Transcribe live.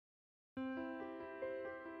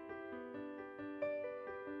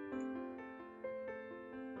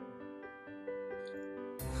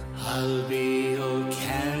I'll be your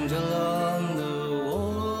candle on the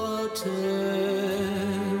water.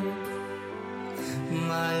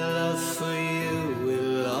 My love for you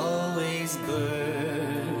will always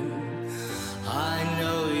burn. I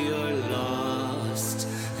know you're lost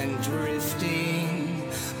and drifting,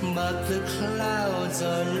 but the clouds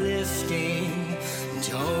are lifting.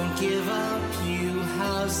 Don't give up, you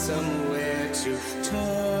have somewhere to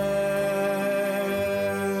turn.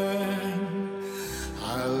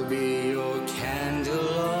 I'll be your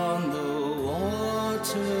candle on the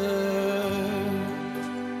water,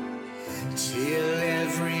 till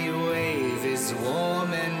every wave is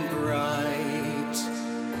warm and bright.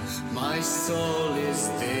 My soul is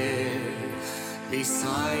there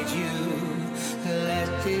beside you. Let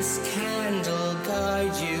this candle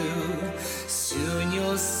guide you. Soon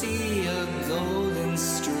you'll see a golden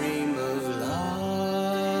stream of light.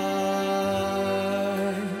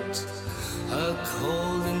 A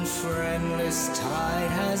cold and friendless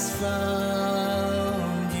tide has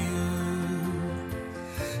found you.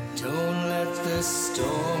 Don't let the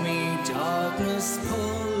stormy darkness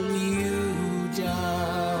pull you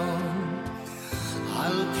down.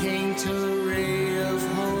 I'll paint a ray of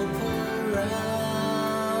hope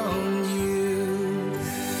around you,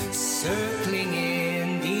 circling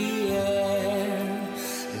in the air,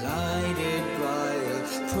 lighted by a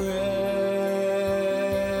prayer.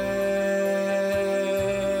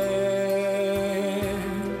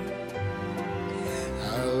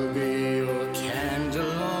 I'll be your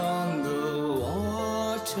candle on the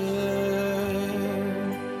water.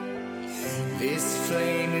 This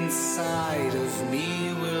flame inside of me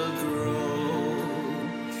will grow.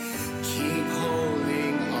 Keep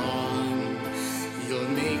holding on, you'll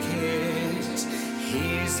make it.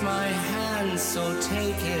 Here's my hand, so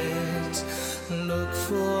take it. Look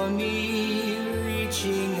for me,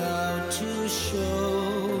 reaching out to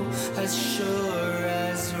show, as sure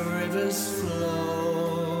as rivers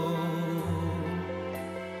flow.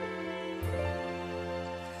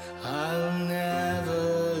 I'll